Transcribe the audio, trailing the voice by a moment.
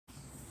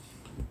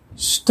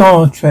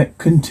Star Trek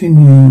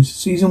continues.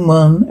 Season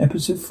 1,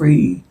 Episode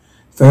 3,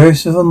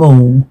 Fairest of them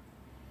all.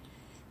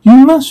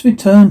 You must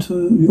return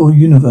to your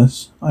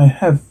universe.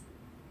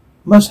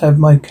 Must have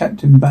my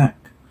captain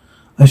back.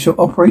 I shall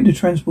operate the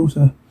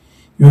transporter.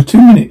 You have 2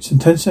 minutes and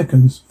 10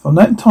 seconds. From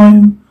that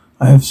time,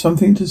 I have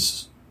something to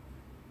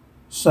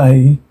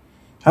say.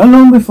 How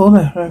long before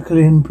the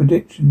Herculean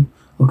prediction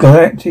of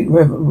galactic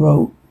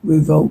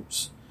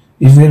revolts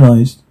is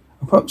realized?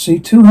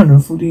 Approximately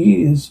 240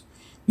 years.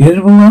 The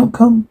inevitable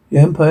outcome? The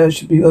Empire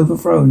should be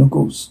overthrown, of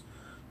course.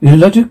 The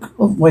logic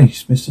of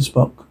waste, Mr.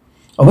 Spock.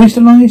 A waste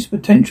of lives,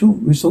 potential,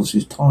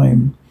 resources,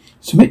 time.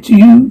 Submit to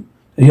you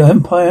that your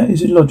Empire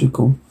is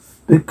illogical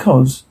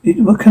because it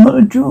cannot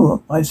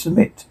endure. I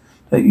submit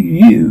that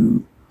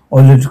you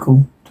are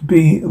illogical to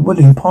be a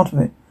willing part of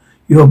it.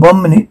 You are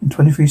 1 minute and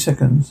 23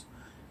 seconds.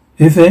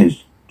 If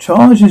its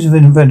charge is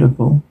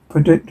inevitable,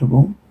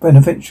 predictable,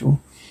 beneficial,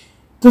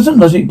 doesn't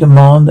logic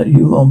demand that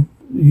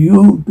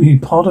you be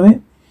part of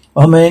it?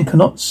 One man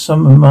cannot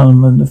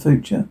summon the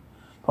future,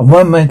 but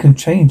one man can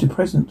change the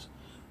present.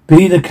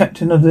 Be the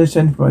captain of this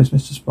enterprise,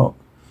 Mr. Spock.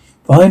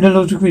 Find a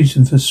logical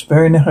reason for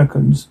sparing the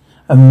Hercules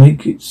and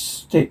make it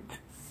stick.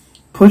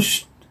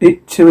 Push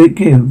it till it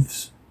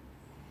gives.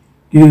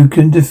 You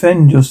can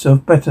defend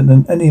yourself better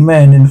than any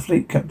man in the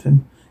fleet,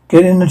 Captain.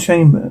 Get in the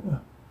chamber.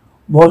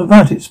 What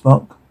about it,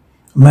 Spock?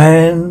 A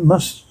man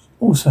must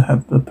also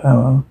have the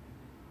power.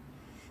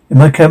 In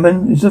my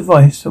cabin is a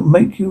device that will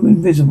make you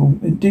invisible,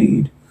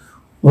 indeed.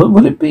 What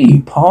will it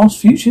be? Past,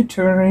 future,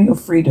 tyranny, or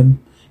freedom?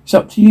 It's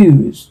up to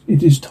you.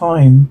 It is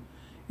time.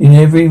 In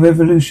every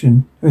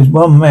revolution, there is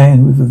one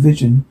man with a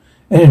vision.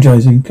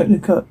 Energizing. Captain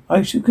Kirk,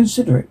 I should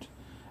consider it.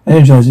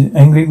 Energizing.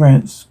 Angry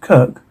rants.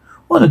 Kirk,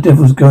 what the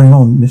devil's going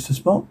on, Mr.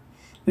 Spock?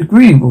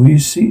 Agreeable to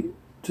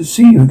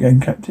see you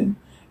again, Captain.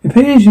 It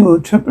appears you are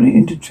triply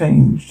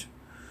interchanged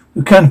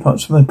with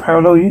counterparts from a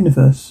parallel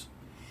universe.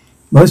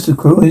 Most of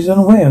the crew is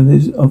unaware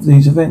of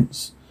these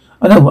events.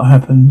 I know what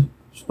happened,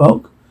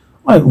 Spock.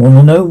 I want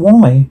to know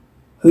why.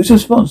 Who's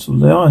responsible?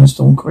 The Iron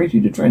Storm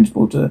created a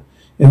transporter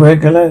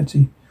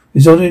irregularity,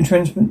 resulting in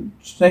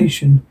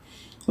transportation.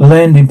 The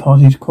landing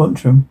party's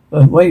quantum,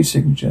 the wave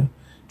signature.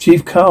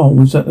 Chief Carl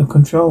was at the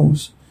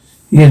controls.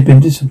 He had been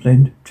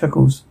disciplined.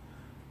 Chuckles.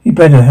 He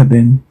better have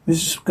been.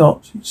 Mrs.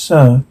 Scott,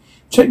 sir,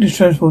 check the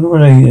transporter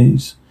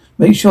relays.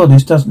 Make sure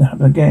this doesn't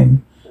happen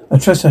again. I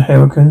trust the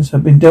Hurricanes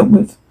have been dealt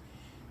with.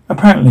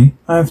 Apparently,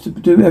 I have to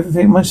do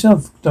everything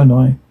myself, don't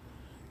I?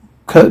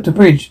 Kirk to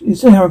bridge.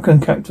 Is the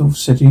Hurricane capital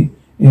city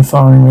in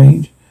firing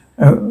range?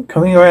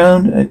 Coming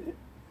around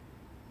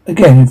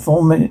again in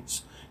 4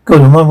 minutes.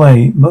 Good, on my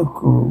way.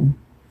 Mokurul.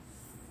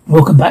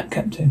 Welcome back,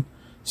 Captain.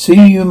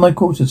 See you in my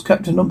quarters.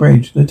 Captain on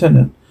bridge.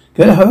 Lieutenant.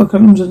 Get the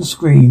Hurricanes on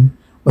screen.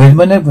 Where's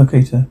my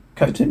navigator?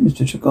 Captain,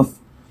 Mr. Chekhov.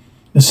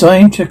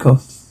 Assign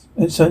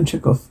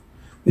Chekhov.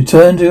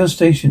 Return to your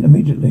station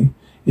immediately.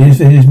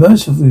 If it is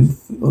merciful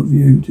of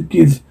you to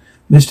give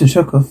Mr.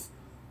 Chekhov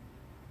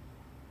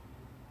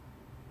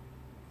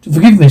to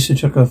forgive Mr.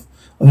 Chekhov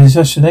of the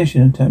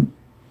assassination attempt.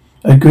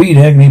 I agree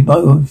the agony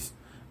both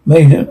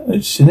made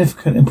a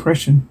significant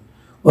impression.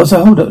 What's the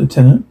hold up,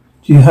 Lieutenant?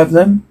 Do you have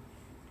them?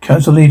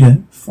 Council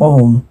leader,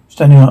 form,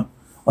 standing up.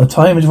 Our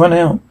time has run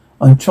out.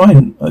 I'm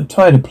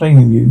tired of playing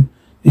with you.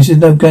 This is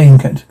no game,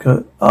 Captain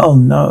Kirk. Oh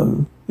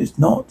no, it's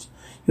not.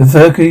 Your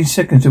 30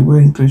 seconds to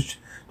relinquish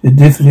the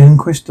Difflian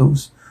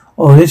crystals.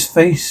 Oh, this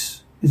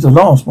face is the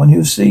last one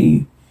you'll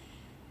see.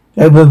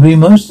 That will be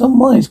most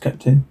unwise,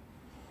 Captain.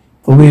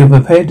 For we are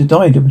prepared to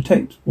die to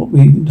protect what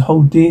we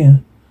hold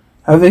dear.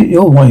 Have it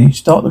your way.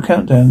 Start the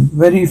countdown.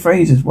 Ready,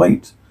 phrases.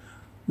 Wait.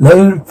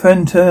 Load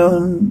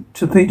Pentagon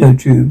torpedo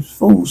tubes.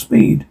 Full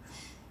speed.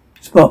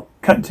 Spock,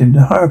 Captain.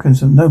 The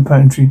Hurricanes have no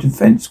planetary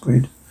defense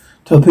grid.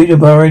 Torpedo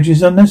barrage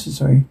is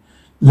unnecessary.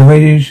 The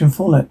radiation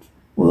fallout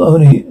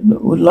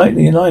would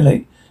likely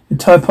annihilate the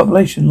entire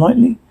population.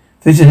 Lightly.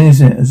 Visiting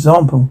is an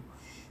example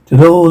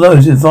to all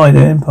those who divide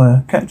the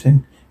Empire.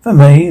 Captain, if I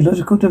may,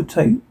 logical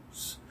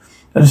dictates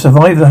that to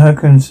survive the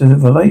Hurricane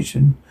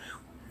civilization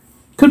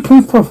could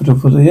prove profitable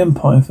for the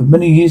Empire for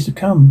many years to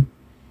come.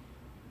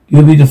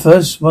 You'll be the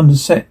first one to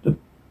set the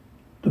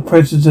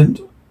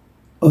precedent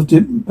of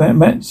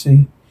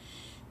diplomacy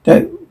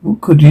that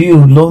could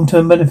yield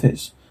long-term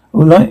benefits.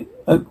 I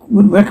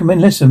would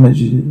recommend lesser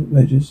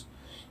measures.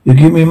 You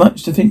give me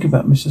much to think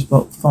about, Mr.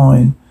 Spock.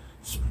 Fine.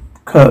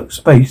 Kirk,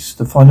 space,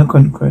 the final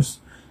conquest.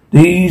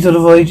 These are the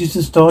voyages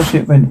of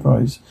Starship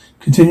Enterprise.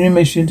 Continuing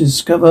mission to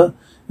discover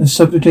and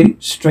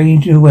subjugate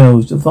strange new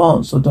worlds,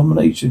 advance our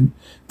domination,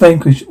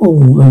 vanquish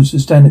all those who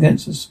stand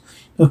against us,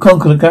 to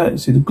conquer the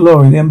galaxy, the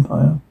glory of the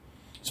Empire.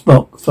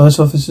 Spock, First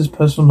Officer's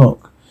personal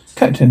log.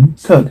 Captain,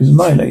 Kirk has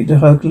annihilated the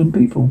Herculean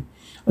people,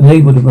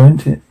 unable to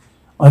prevent it.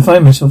 I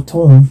find myself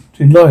torn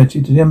between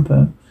loyalty to the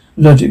Empire.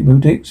 Logic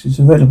predicts its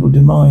available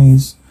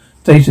demise.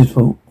 Status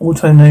for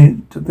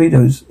alternate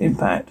torpedoes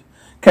impact.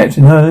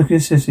 Captain, Herculean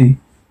City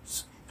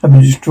have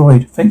been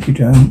destroyed. Thank you,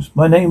 Jones.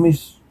 My name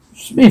is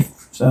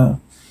Smith, sir.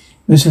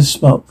 Mrs.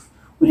 Spock,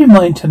 would you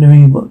mind telling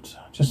me what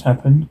just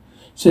happened?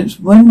 Since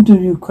when do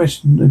you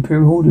question the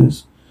Imperial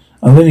orders?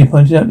 I really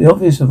pointed out the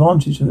obvious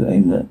advantage of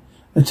aiming at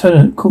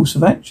alternate course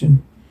of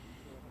action,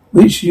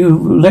 which you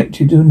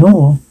elected to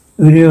ignore.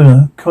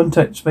 Urula,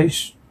 contact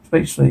space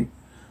fleet.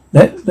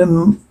 Let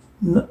them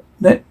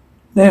that.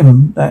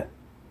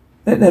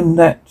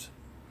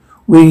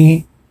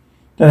 We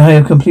that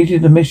have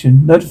completed the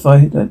mission.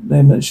 Notify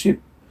them that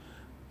strip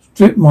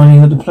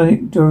mining of the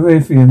planet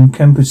Dorifium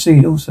can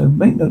proceed. Also,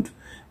 make note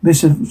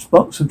Mr.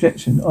 Spock's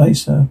objection. Aye,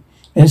 sir.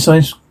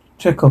 Ensign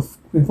Chekhov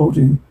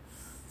reporting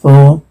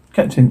for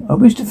Captain. I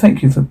wish to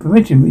thank you for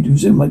permitting me to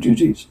resume my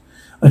duties.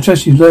 I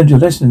trust you've learned your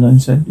lesson, I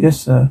said.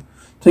 Yes, sir.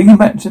 Take him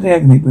back to the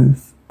Agni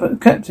booth.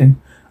 But,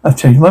 Captain, I've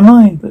changed my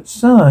mind. But,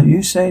 sir,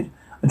 you said...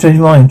 I changed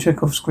my mind.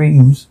 Chekhov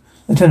screams.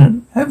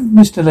 Lieutenant, have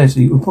Mr.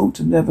 Leslie report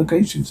to the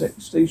navigation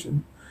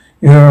station.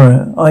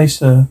 You're aye,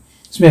 sir.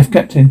 Smith,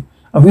 Captain,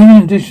 I've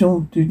read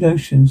additional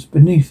denotions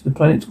beneath the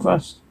planet's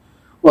crust.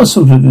 What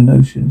sort of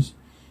denotions?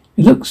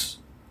 It looks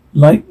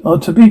like our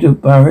torpedo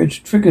barrage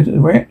triggered a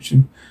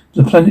reaction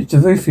to the planet's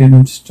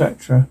Dorifium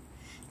structure.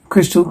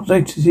 Crystal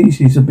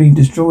lattices are being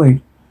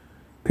destroyed.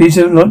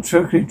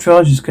 Piezoelectric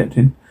charges,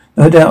 Captain.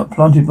 No doubt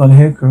planted by the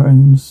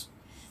Hercules.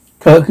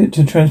 Kirk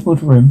to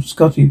transporter room.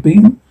 Scotty,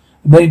 beam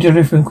a major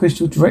different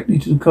crystal directly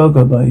to the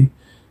cargo bay.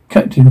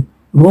 Captain,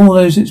 with all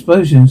those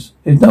explosions,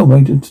 there's no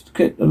way to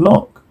get the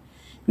lock.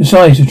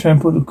 Besides, the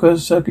transporter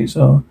circuits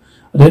are.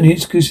 I don't need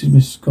excuses,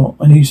 Mr. Scott.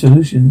 I need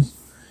solutions.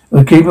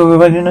 Will keep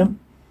running them?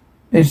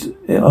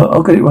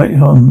 I'll get it right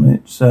on.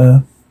 It's,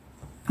 the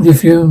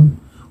fume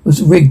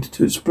was rigged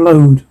to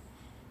explode.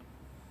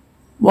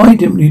 Why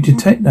didn't you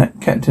detect that,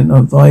 Captain? I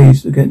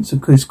advised against the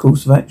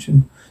course of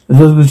action. The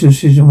logical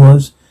decision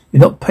was, you're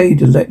not paid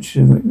to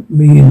lecture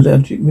me in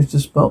logic,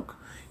 Mr. Spock.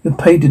 You're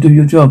paid to do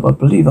your job. I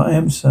believe I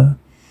am, sir.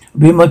 I'll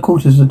be in my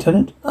quarters,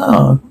 Lieutenant.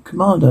 Ah,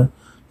 Commander,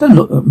 don't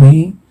look at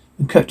me.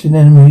 The captain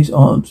enemies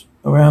aren't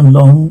around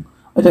long.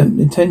 I don't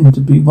intend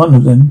to be one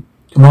of them.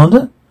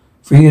 Commander?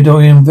 3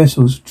 Adorian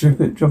vessels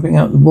dropping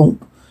out the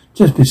warp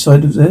just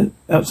beside of the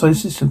outside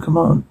system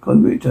command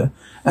computer.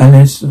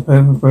 Analysts of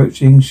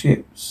approaching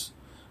ships.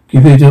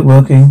 Computer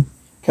working.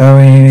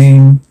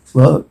 Carrying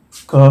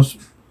class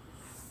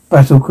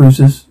battle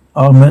cruisers.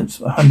 Armaments.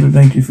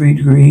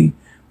 183-degree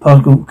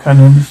particle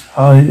cannons.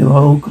 High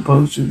hull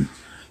propulsion.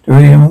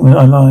 Dorium when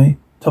I lie.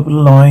 Top of the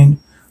line.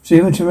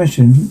 Receiving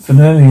intermission.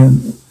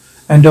 Fenarian.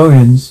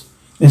 Andorians.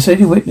 They say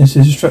the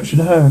witnesses destruction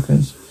of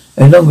Hurricanes.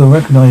 They no longer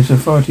recognize the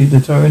authority of the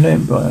Terran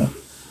Empire.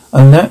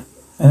 And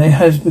it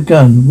has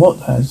begun. What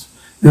has?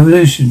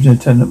 Revolution,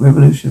 Lieutenant,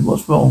 revolution.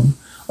 What's wrong?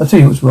 I'll tell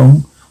you what's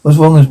wrong. What's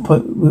wrong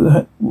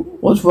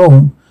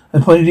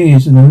as pointed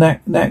ears in the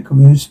knack of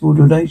municipal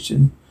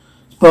donation.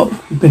 Spock,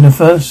 you've been the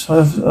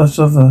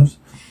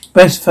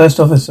best first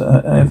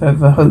officer I've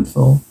ever hoped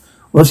for.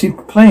 What's he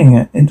playing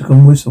at?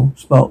 Intercom whistle.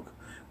 Spock.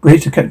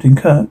 Breach to Captain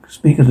Kirk.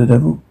 Speak of the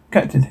devil.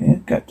 Captain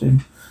here.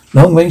 Captain.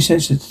 Long range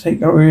sensors to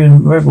take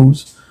Orion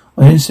rebels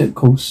on insect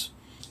course.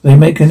 If they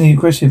make any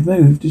aggressive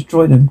move,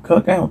 destroy them.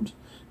 Kirk out.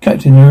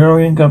 Captain, the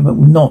Orion government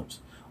will not.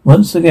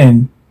 Once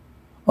again,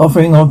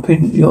 offering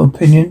your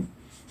opinion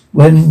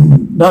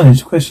when none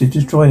is requested,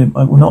 destroy them.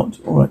 I will not.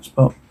 All right,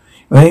 Spock.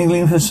 You're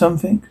angling for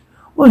something?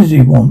 What did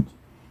he want?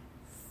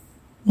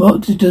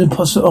 What did the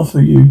apostle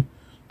offer you?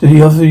 Did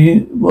he offer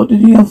you? What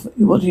did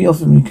he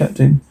offer me,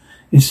 Captain?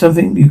 It's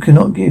something you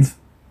cannot give.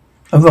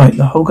 Oh, right,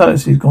 the whole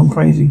galaxy has gone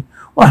crazy.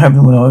 What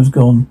happened when I was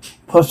gone?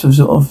 Apostle has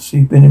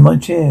obviously been in my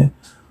chair.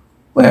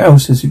 Where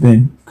else has he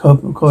been? Coy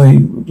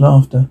with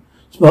laughter.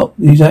 Spock,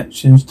 these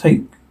actions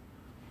take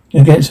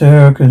against the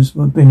Hurricanes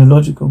have been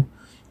illogical.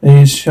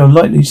 They shall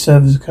likely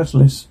serve as a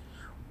catalyst,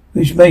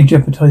 which may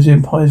jeopardize the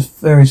Empire's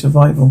very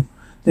survival.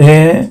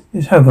 There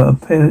is, however, a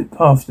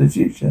path to the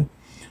future,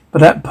 but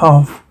that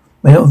path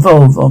may not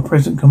involve our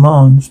present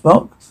command.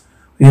 Spock,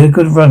 we had a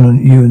good run on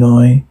it, you and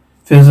I.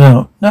 Fills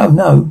out.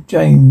 No,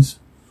 James.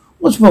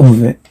 What's wrong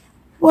with it?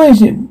 Why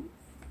is it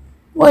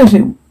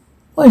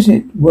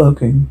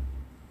working?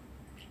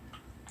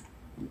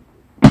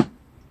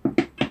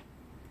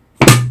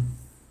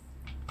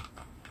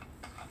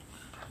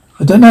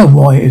 I don't know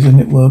why isn't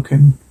it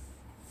working.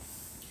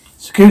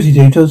 Security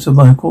details of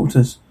my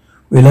quarters.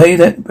 Relay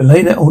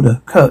that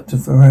order. Kirk to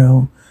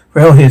Farrell.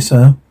 Farrell here,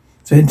 sir.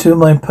 Send 2 of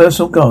my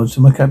personal guards to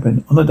my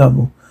cabin on a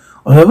double.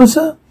 On a double,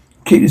 sir?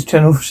 Keep this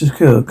channel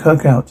secure.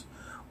 Kirk out.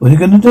 What are you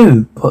going to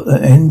do? Put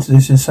an end to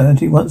this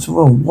insanity once for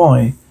all.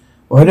 Why?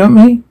 Why don't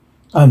me?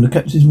 I'm the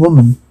captain's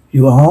woman.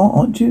 You are,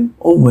 aren't you?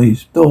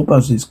 Always. Door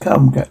buzzes.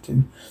 Come,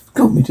 Captain.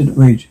 Escort me to the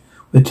bridge.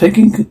 We're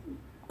taking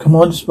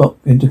Commander Spock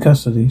into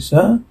custody,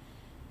 sir.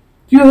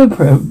 Do you have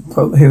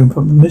a hearing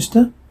problem,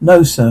 mister?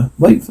 No, sir.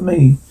 Wait for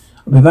me.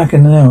 I'll be back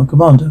in an hour.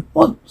 Commander,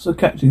 what's the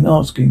captain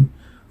asking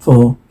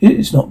for?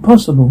 It's not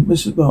possible,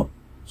 Mr.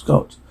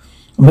 Scott.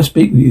 I must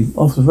speak with you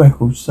off the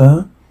record,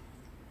 sir.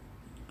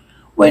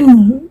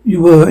 When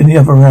you were in the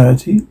other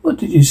reality, what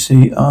did you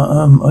see?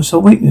 I saw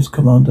weakness,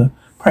 Commander.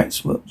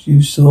 Perhaps what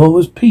you saw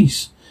was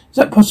peace. Is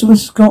that possible,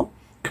 Scott?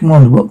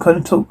 Commander, what kind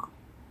of talk?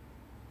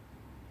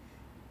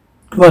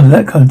 Commander,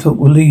 that kind of talk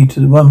will lead to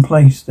the one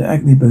place, the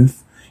Agni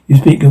booth. You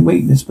speak of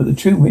weakness, but the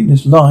true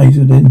weakness lies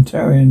within the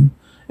Terran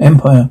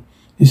Empire.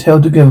 It is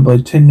held together by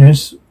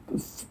tenuous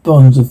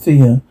bonds of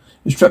fear.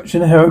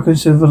 Destruction of Herakan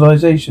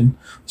civilization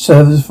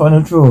served as a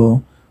final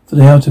draw for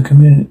the outer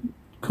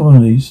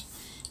colonies.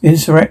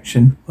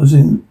 Insurrection was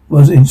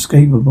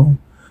inescapable,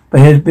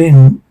 but it had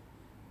been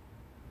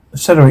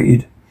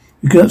accelerated.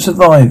 You cannot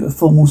survive a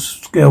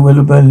full-scale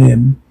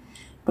rebellion,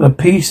 but a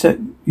peace that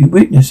you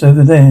witness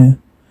over there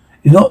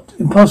is not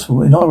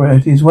impossible in our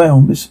reality as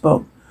well, Mr.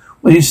 Spock.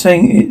 What are you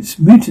saying? It's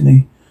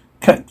mutiny.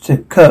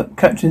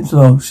 Captain's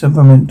log,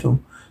 temperamental.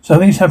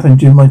 Something's happened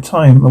during my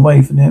time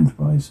away from the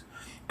Enterprise.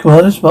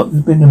 Commander Spock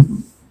has been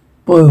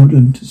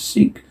emboldened to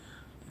seek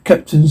the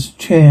captain's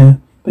chair,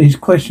 but he's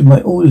questioned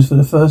my orders for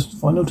the first and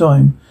final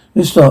time.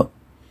 Mr. Spock,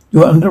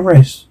 you're under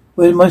arrest.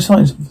 Where's my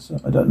science officer?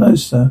 I don't know,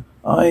 sir.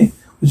 Mr.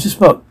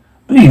 Spock,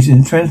 please,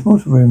 in the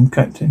transporter room,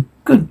 Captain.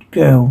 Good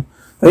girl.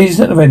 Phasers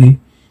at the ready.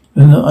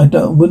 And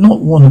would not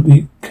want to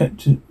be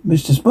Captain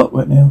Mr. Spock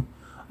right now.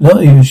 I'm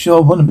not even sure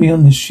I want to be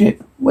on this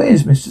ship.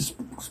 Where's Mr.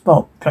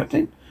 Spock,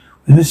 Captain?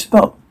 Where's Mr.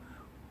 Spock?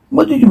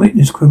 What did you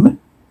witness,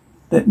 crewman?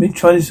 Let me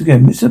try this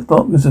again. Mr.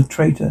 Spock is a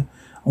traitor.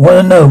 I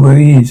want to know where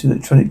he is.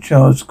 Electronic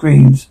charge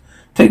screams.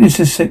 Take him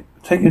sick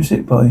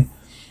by.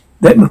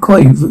 Let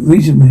McCoy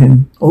reason with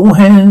him. All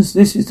hands,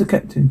 this is the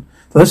captain.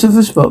 First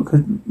Officer Spock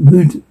had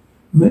mutilated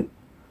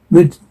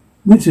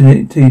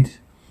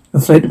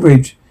and fled the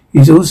bridge. He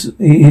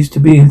is to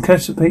be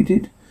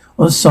incapacitated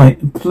on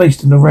site and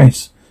placed in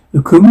arrest.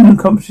 The crewman who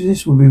accomplishes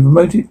this will be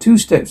promoted 2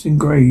 steps in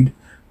grade.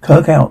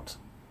 Kirk out.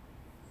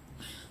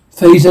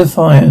 Phaser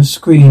fires,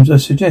 screams. I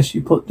suggest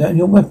you put down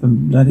your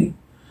weapon, laddie.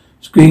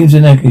 Screams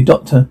in agony.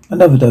 Doctor,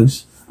 another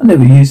dose. I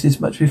never used this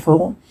much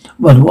before.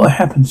 Wonder what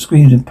happened.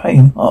 Screams in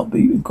pain,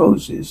 heartbeat and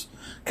crosses.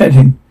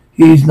 Captain,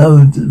 he is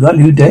no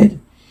value dead.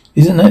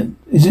 Isn't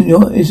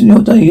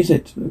your day, is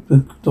it?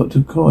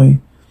 Dr. Coy.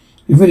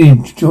 You're really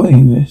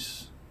enjoying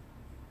this.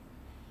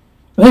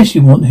 Unless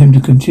you want him to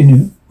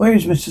continue. Where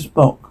is Mr.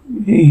 Spock?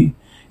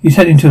 He's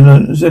heading to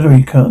the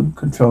auxiliary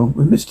control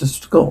with Mr.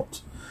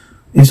 Scott.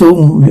 He's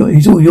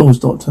all yours,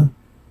 Doctor.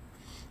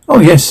 Oh,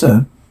 yes,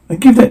 sir. And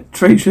give that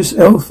traitorous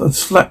elf a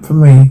slap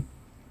from me.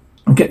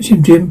 And get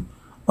him, Jim.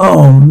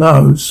 Oh,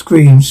 no,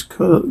 screams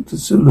to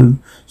Sulu.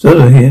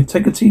 Zulu here.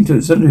 Take a team to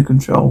auxiliary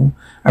control.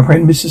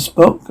 Apprehend Mr.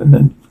 Spock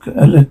and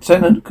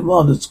Lieutenant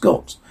Commander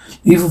Scott.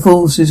 Lethal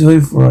forces are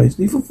authorized.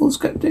 Lethal force,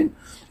 Captain?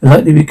 There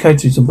likely to be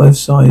casualties on both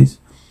sides.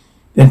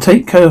 Then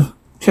take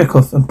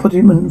Chekhov and put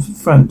him in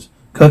front.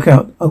 Kirk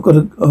out.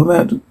 I'm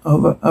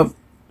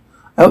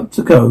out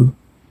to go.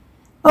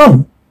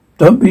 Oh,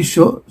 don't be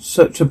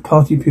such a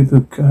party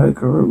pooper,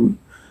 Karu.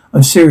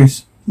 I'm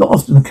serious. Not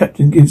often the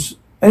captain gives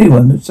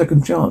anyone a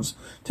second chance.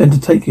 Tend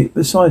to take it.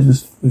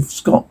 Besides, with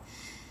Scott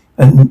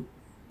and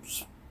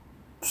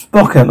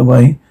Spock out of the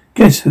way,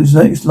 guess who's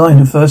next line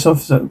of first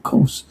officer? Of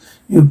course,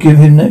 you'll give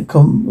him that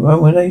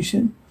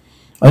combination.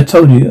 I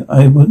told you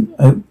I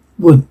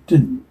would,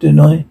 didn't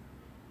I?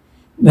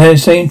 Now,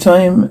 same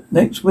time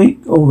next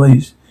week,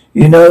 always.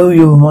 You know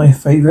you're my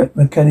favourite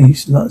mechanic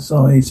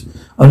size.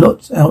 I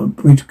locked out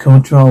bridge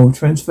control,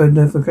 transferred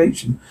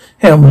notification,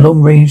 helm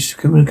long-range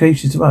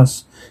communications to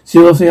us.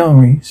 Seal off the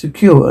armory,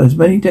 secure as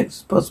many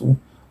decks as possible.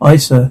 Aye,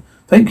 sir.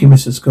 Thank you,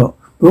 Mr. Scott.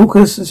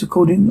 Broadcast is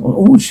recording on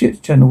all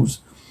ship channels.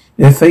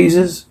 Their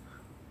phasers,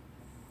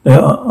 they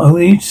are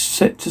only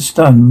set to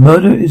stun.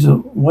 Murder is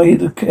the way of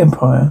the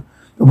Empire,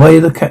 the way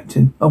of the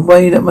captain, a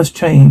way that must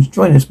change.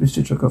 Join us,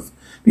 Mr. Chekhov.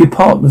 Be a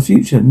part of the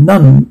future,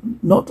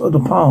 not of the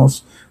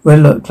past. Red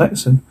alert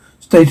klaxon.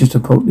 Status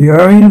report. The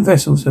Aryan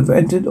vessels have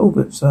entered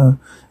orbit, sir.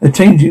 They're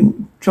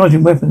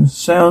charging weapons.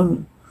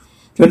 Sound.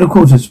 General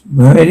quarters.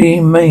 Ready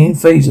main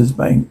phasers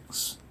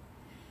banks.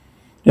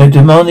 They're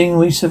demanding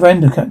we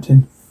surrender,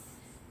 Captain.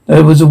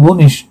 That was a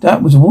warning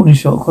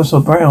shot across our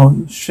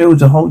brow.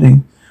 Shields are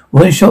holding.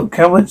 Warning shot,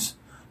 cowards.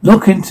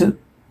 Lock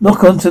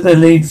onto their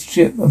lead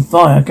ship and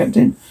fire,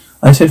 Captain.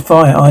 I said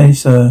fire, aye,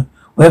 sir.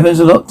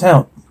 Weapons are locked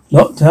out.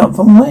 Locked out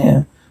from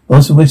where?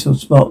 Boston whistled.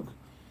 Spock.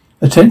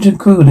 Attention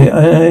crew of the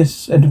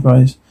ISS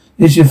Enterprise.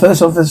 This is your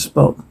first officer,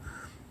 Spock.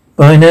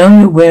 By now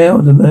you're aware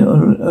of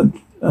the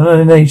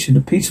annihilation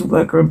of peaceful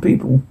background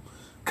people.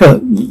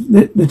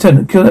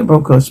 Lieutenant, kill that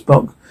broadcast,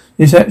 Spock.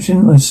 This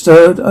action was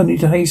stirred only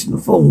to hasten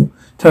the fall.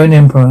 Terran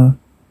Empire.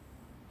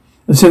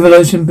 A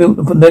civilization built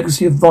upon a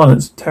legacy of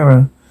violence and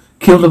terror.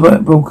 Kill the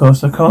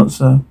broadcast. I can't,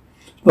 sir.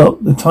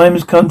 Spock, the time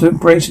has come to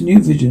embrace a new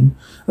vision.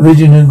 A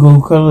vision of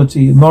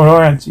equality, of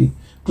morality,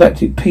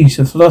 galactic peace,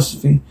 a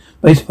philosophy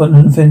based upon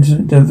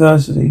infinite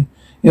diversity,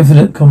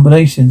 infinite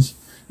combinations.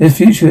 This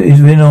future is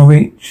within our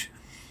reach,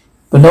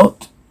 but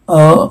not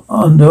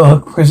under our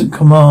present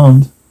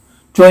command.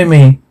 Join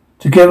me.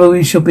 Together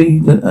we shall be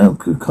the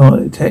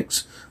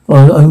architects for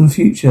our own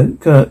future.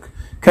 Kirk.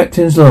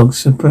 Captain's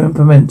logs,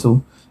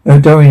 temperamental.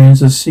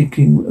 Eldorians are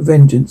seeking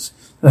vengeance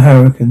for the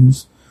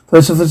Hurricanes.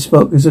 First Officer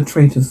Spock is a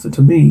traitor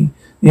to me,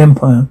 the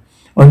Empire.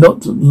 I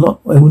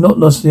will not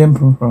lose the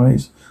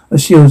Enterprise. Our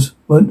shields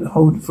won't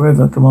hold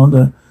forever,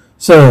 Commander.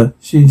 Sir,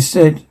 she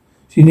said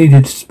she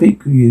needed to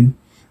speak with you.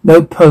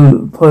 No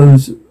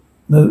pose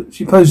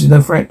She poses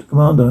no threat,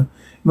 Commander.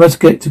 You must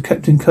get to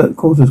Captain Kirk's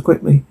quarters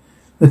quickly.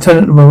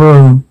 Lieutenant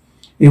Moreau,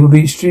 it would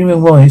be extremely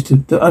wise to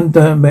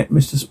undemit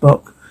Mr.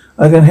 Spock.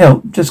 I can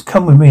help. Just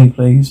come with me,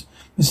 please.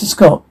 Mr.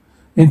 Scott,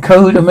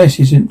 encode a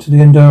message into the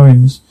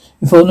Andorians.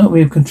 Inform that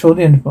we have controlled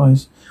the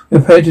Enterprise. We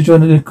are prepared to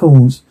join the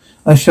cause.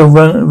 I shall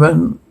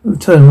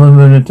return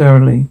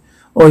momentarily,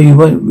 or you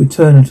won't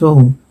return at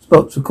all.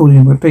 Spock's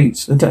recording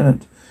repeats.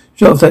 Lieutenant,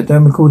 shut off that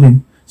damn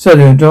recording. So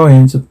the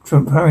Andorians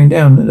are powering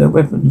down their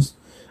weapons,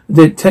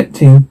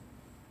 detecting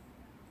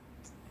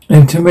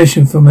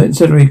intermission from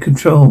auxiliary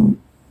control.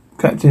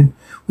 Captain,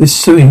 we're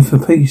suing for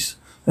peace.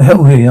 The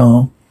hell we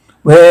are.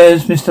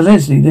 Where's Mr.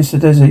 Leslie?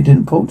 Mr. Leslie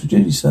didn't report to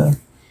duty, sir.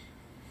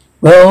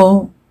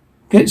 Well,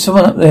 get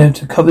someone up there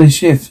to cover this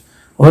shift.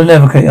 Or a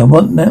navigator. I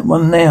want that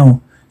one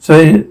now. So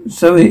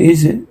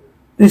is it?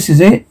 This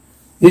is it?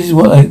 This is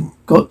what I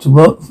got to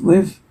work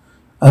with?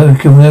 I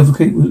can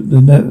navigate with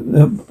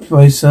the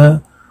place,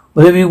 sir.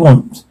 Whatever you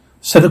want.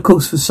 Set a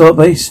course for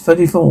Starbase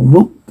 34.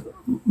 Whoop.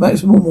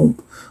 Maximum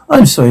warp.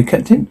 I'm sorry,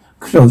 Captain.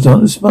 Controls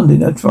aren't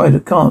responding. I tried. I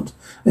can't.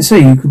 I say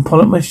you can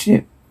pilot my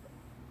ship.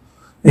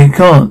 You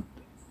can't.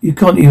 You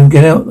can't even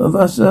get out of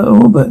us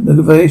orbit.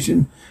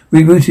 Navigation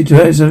rerouted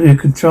to auxiliary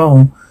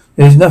control.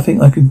 There's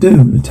nothing I can do,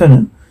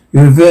 Lieutenant.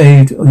 You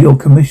evade your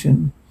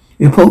commission.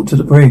 You report to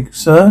the brig.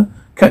 Sir?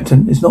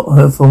 Captain, it's not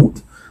her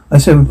fault. I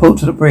said report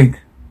to the brig.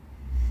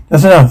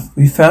 That's enough.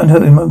 We found her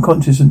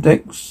unconscious on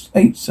deck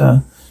 8,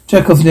 sir.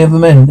 Check off the other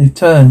men. They've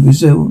turned.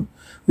 Resume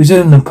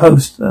the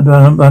post. But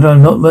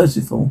I'm not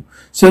merciful.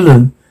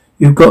 Sulu,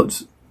 you've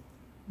got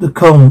the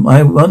comm.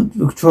 I want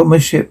to control my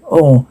ship.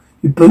 Or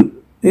you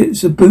boot.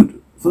 It's a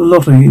boot for the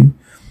lot of you.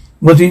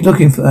 What are you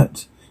looking for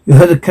that? You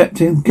heard the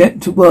captain.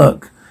 Get to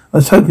work. I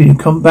was hoping you'd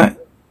come back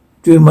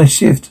during my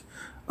shift.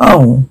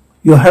 Oh,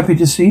 you're happy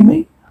to see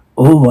me?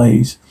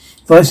 Always.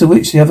 Voice of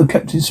which the other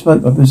captain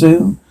spoke, I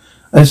presume.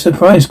 I was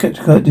surprised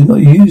Captain Kirk did not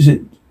use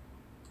it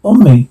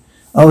on me.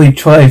 Oh, he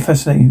tried.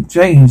 Fascinating.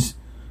 James,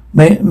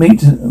 met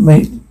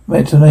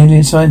an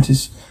alien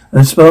scientist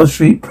at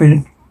Starfleet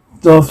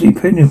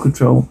Penal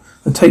Control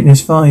at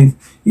Takeness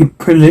 5. He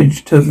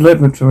privileged her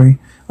laboratory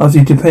after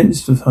he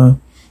dispensed with her.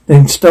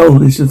 Then stole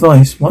his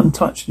device. One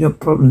touch and your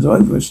problems are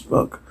over,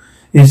 Spock.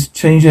 It's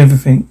changed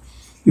everything.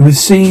 You would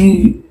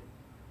see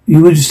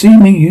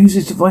me use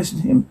this device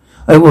on him?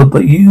 I would,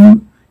 but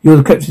you're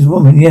the captain's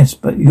woman, yes,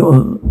 but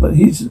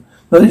he's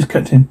not his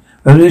captain.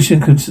 Revolution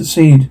could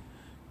succeed.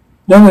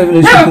 No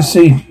revolution could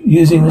succeed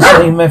using the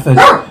same method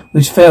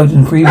which failed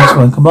in the previous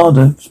one.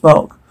 Commander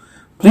Spock,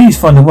 please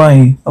find a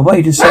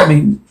way to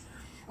send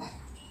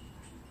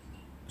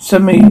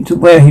me to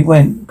where he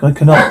went. I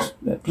cannot.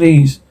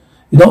 Please.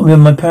 You're not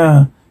beyond my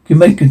power. You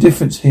make a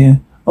difference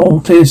here. Oh,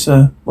 dear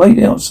sir.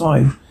 Wait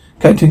outside.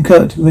 Captain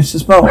Kirk to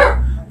Mr.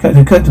 Spock.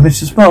 Captain Kirk to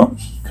Mr. Spock.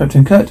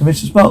 Captain Kirk to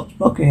Mr. Spock.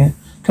 Spock here.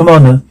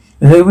 Commander,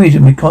 there's no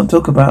reason we can't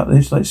talk about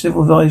this like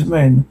civilized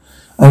men.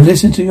 I've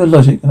listened to your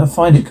logic and I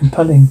find it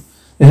compelling.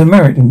 There's a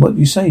merit in what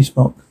you say,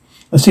 Spock.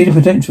 I see the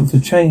potential for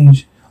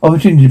change.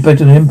 Opportunity to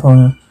better the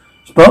Empire.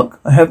 Spock,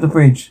 I have the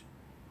bridge.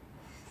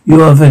 You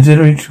have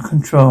auxiliary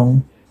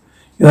control.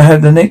 You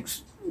have the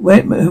next...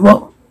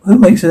 Who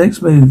makes the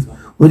next move?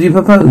 What do you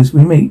propose?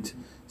 We meet.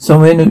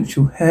 Somewhere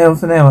neutral.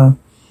 Half an hour.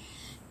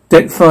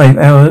 Deck 5,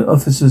 our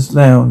officer's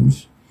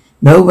lounge.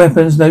 No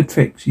weapons, no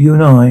tricks. You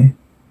and I.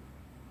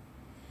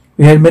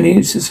 We had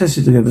many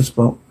successes together,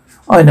 Spock.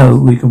 I know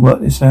we can work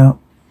this out.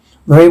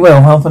 Very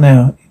well, half an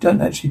hour. You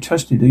don't actually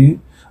trust me, do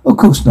you? Of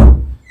course not.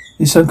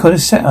 It's some kind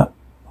of setup.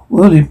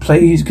 Will he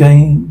play his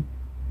game?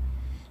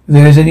 If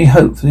there is any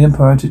hope for the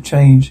Empire to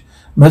change,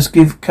 must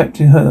give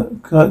Captain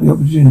Kirk the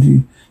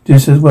opportunity to do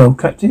so as well.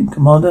 Captain,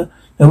 Commander,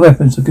 no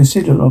weapons are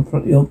considered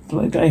your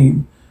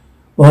game.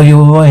 While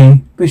you're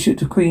away, Bishop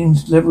to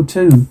Queen's level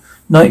 2.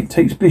 Knight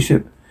takes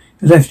Bishop.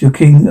 You left your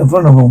king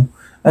vulnerable.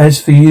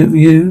 As for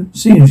you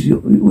seems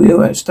we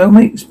are at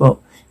stalemate, Spock.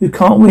 You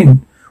can't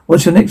win.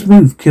 What's your next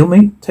move? Kill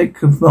me? Take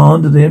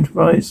command of the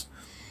Enterprise?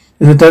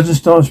 There's a dozen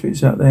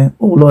starships out there,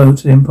 all loyal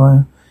to the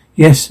Empire.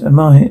 Yes, am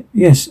I.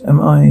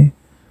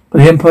 But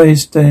the Empire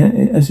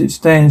as it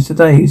stands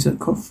today is at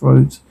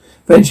crossroads.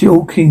 Eventually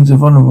all kings are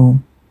vulnerable.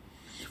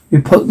 We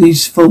put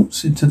these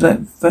faults into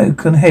that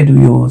Falcon head of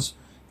yours,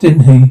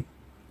 didn't he?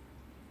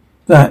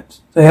 That,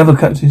 the other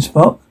Captain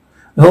Spock,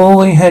 and all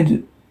we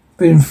had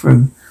been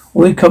through,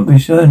 all we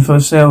accomplished earned for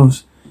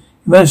ourselves.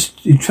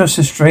 You trust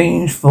a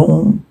strange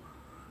form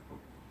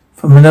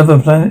from another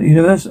planet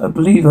universe? I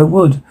believe I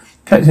would.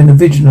 Captain, a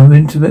vision of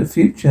intimate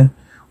future,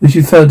 which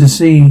you failed to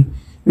see,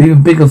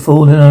 even bigger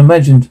fall than I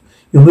imagined.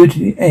 Your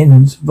routine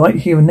ends right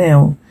here and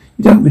now.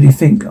 You don't really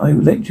think I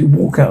would let you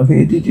walk out of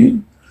here, did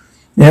you?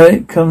 Now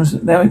it comes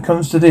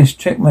to this.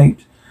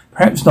 Checkmate.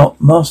 Perhaps not.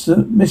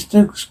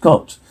 Mr.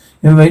 Scott,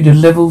 you made a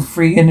level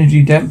 3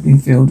 energy dampening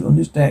field on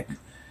this deck.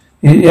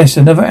 Yes,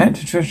 another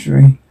act of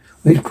treachery,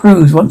 which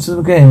proves once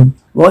again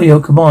why your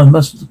command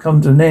must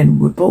come to an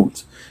end.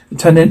 Report.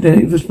 Lieutenant,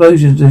 the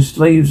explosions of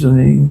slaves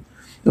on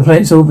the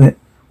planet's orbit.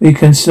 We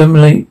can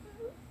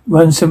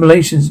run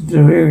simulations of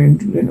delirium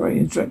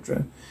generating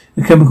structure.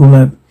 The chemical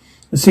lab.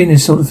 I've seen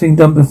this sort of thing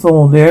done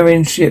before. The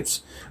Aryan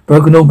ships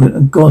broken orbit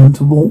and gone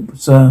to warp,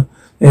 sir.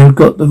 They have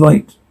got the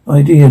right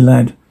idea,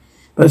 lad.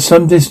 But put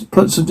some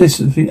distance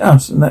between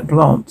us and that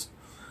plant.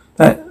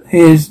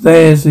 There's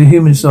the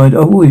human side. I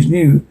always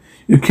knew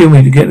you'd kill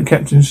me to get the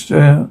captain's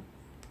You're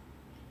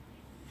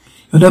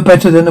no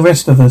better than the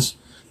rest of us.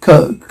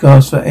 Kirk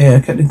gasped for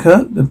air. Captain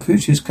Kirk, the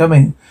future's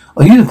coming.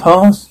 Are you the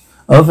past?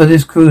 Offer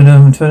this crew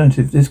no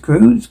alternative. This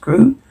crew?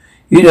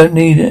 You don't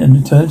need an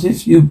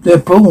alternative. They're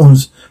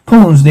pawns.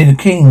 Pawns need a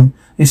king.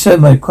 They serve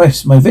my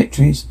quests, my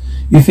victories.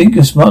 You think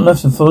you're smart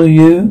enough to follow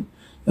you?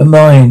 They're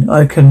mine.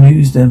 I can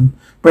use them,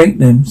 break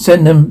them,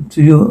 send them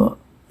to your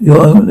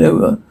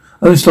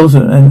own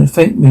slaughter, and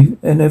thank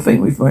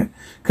me for it.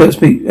 Kirk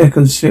speak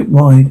echoes ship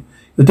wide.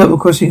 You're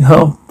double-crossing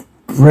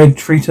half-bred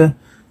traitor,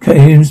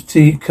 James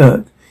T.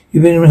 Kirk.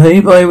 You've been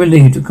hereby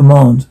relieved of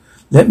command.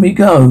 Let me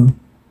go.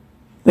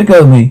 Let go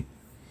of me.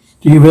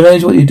 Do you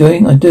realize what you're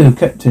doing? I do,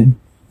 Captain.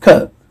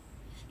 Kirk.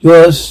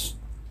 You're a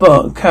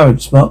coward,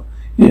 Spock.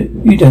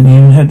 You don't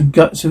even have the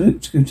guts to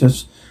execute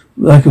us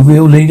like a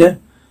real leader.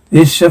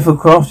 This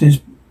shuttlecraft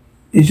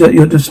is at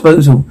your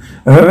disposal.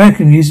 I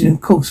reckon using a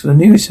course for the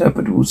nearest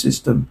habitable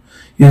system.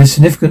 You have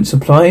significant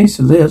supplies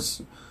to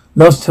last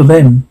till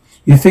then.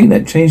 You think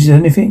that changes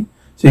anything?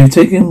 So you've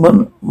taken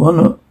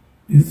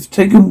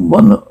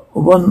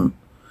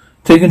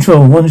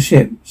control of one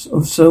ship.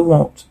 So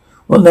what?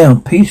 What now?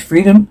 Peace?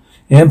 Freedom?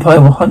 The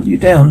Empire will hunt you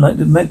down like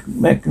the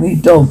mangy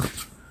dog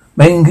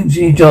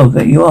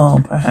that you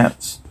are,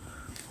 perhaps.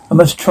 I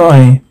must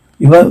try.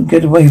 You won't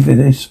get away with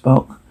this,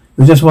 Spock.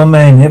 You're just one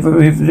man. Every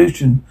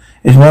revolution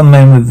is one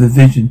man with a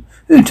vision.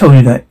 Who told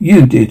you that?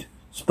 You did.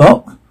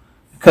 Spock?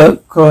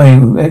 Kirk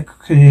crying.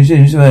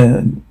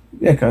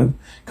 Echo.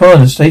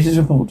 Commander, status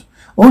report.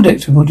 All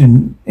decks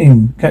reporting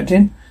in,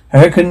 Captain.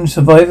 Hurricane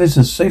survivors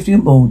are safety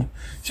on board.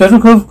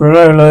 Shuttlecraft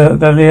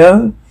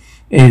Galileo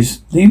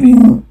is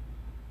leaving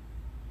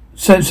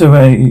sensor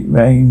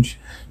range.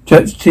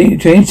 James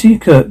T.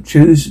 Kirk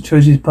chose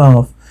his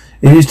path.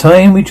 It is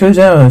time we chose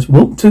ours.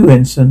 Warp 2,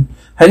 Ensign.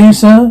 Heading,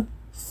 sir?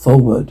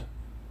 Forward.